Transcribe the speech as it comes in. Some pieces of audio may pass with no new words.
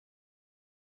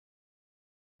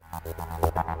On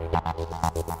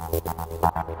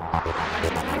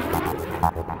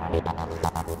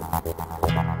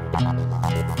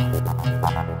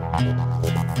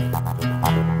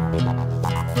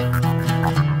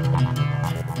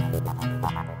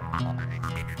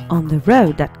the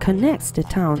road that connects the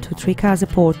town to Tricase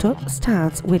Porto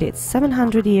stands, with its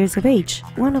 700 years of age,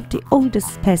 one of the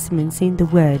oldest specimens in the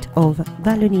world of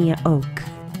Vallonea Oak.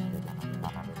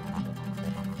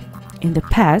 In the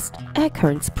past,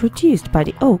 acorns produced by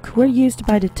the oak were used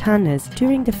by the tanners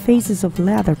during the phases of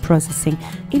leather processing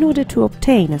in order to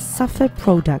obtain a softer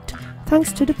product,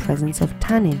 thanks to the presence of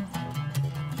tannin.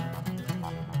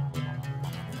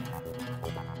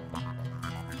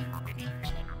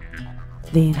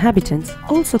 The inhabitants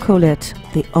also call it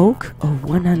the Oak of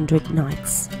 100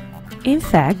 Nights. In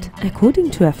fact, according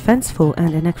to a fanciful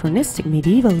and anachronistic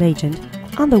medieval legend,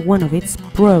 under one of its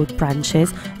broad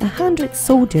branches, 100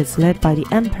 soldiers led by the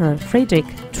Emperor Frederick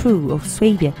II of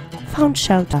Swabia found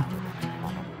shelter.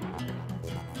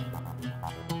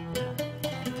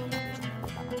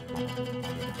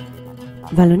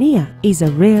 Vallonea is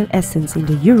a rare essence in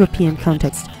the European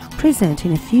context, present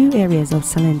in a few areas of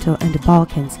Salento and the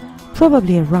Balkans,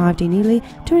 probably arrived in Italy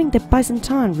during the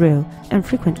Byzantine rule and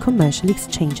frequent commercial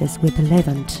exchanges with the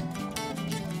Levant.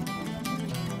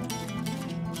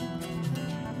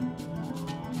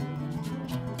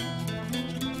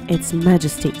 Its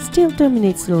majesty still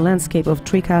dominates the landscape of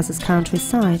Tricase's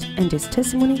countryside and is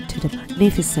testimony to the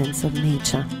magnificence of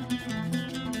nature.